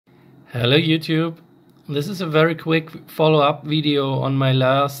Hello YouTube, this is a very quick follow-up video on my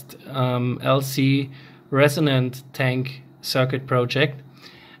last LC resonant tank circuit project.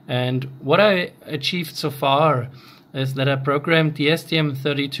 And what I achieved so far is that I programmed the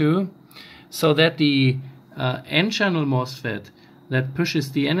STM32 so that the N-channel MOSFET that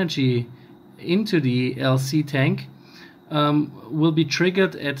pushes the energy into the LC tank will be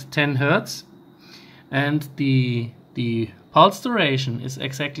triggered at 10 Hertz, and the pulse duration is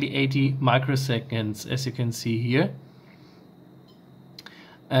exactly 80 microseconds, as you can see here.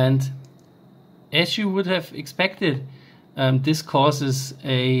 And as you would have expected, this causes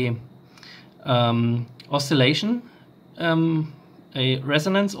a oscillation, a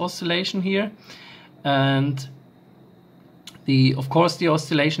resonance oscillation here, and of course the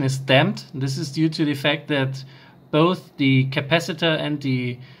oscillation is damped. This is due to the fact that both the capacitor and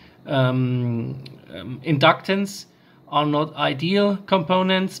the inductance are not ideal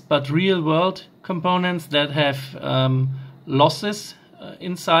components, but real-world components that have losses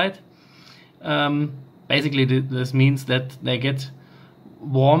inside. Basically, this means that they get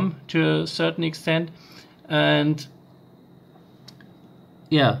warm to a certain extent, and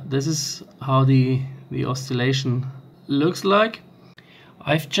yeah, this is how the oscillation looks like.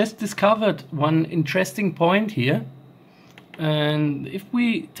 I've just discovered one interesting point here, and if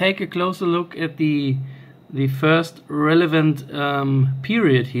we take a closer look at the first relevant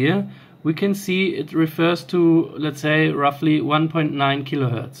period here, we can see it refers to, let's say, roughly 1.9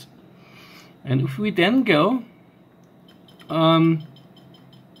 kilohertz. And if we then go to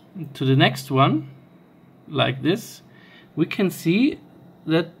the next one, like this, we can see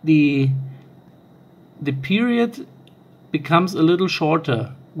that the period becomes a little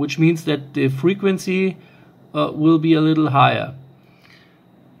shorter, which means that the frequency will be a little higher.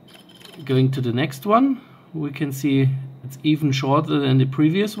 Going to the next one, we can see it's even shorter than the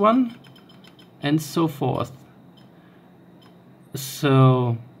previous one, and so forth.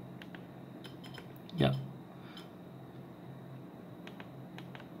 So yeah,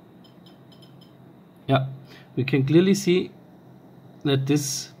 we can clearly see that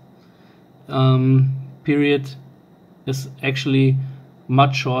this period is actually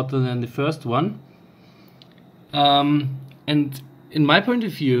much shorter than the first one, and in my point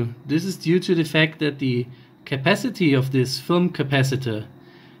of view, this is due to the fact that the capacity of this film capacitor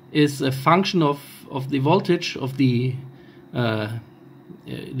is a function of the voltage of the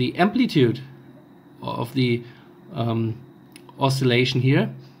amplitude of the oscillation here.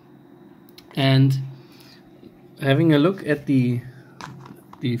 And having a look at the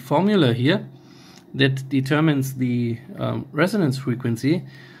formula here that determines the resonance frequency,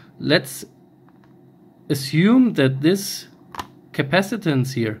 let's assume that this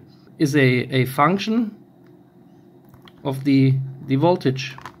capacitance here is a function of the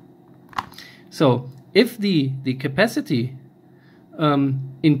voltage. So if the capacity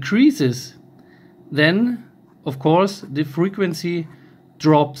increases, then of course the frequency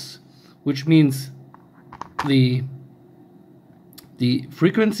drops, which means the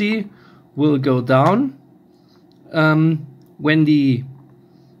frequency will go down when the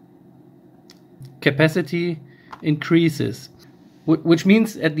capacity increases, which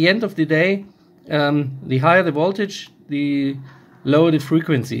means at the end of the day, the higher the voltage, the lower the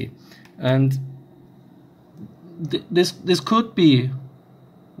frequency. And this could be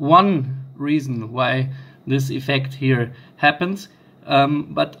one reason why this effect here happens,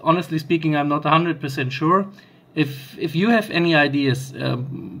 but honestly speaking, I'm not 100% sure. If you have any ideas,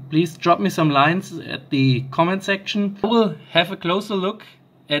 please drop me some lines at the comment section. I will have a closer look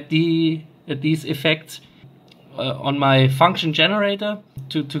at these effects on my function generator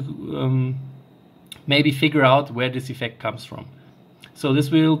to maybe figure out where this effect comes from. So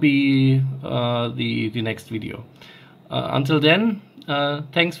this will be the next video. Until then,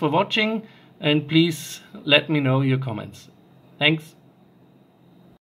 thanks for watching, and please let me know your comments. Thanks.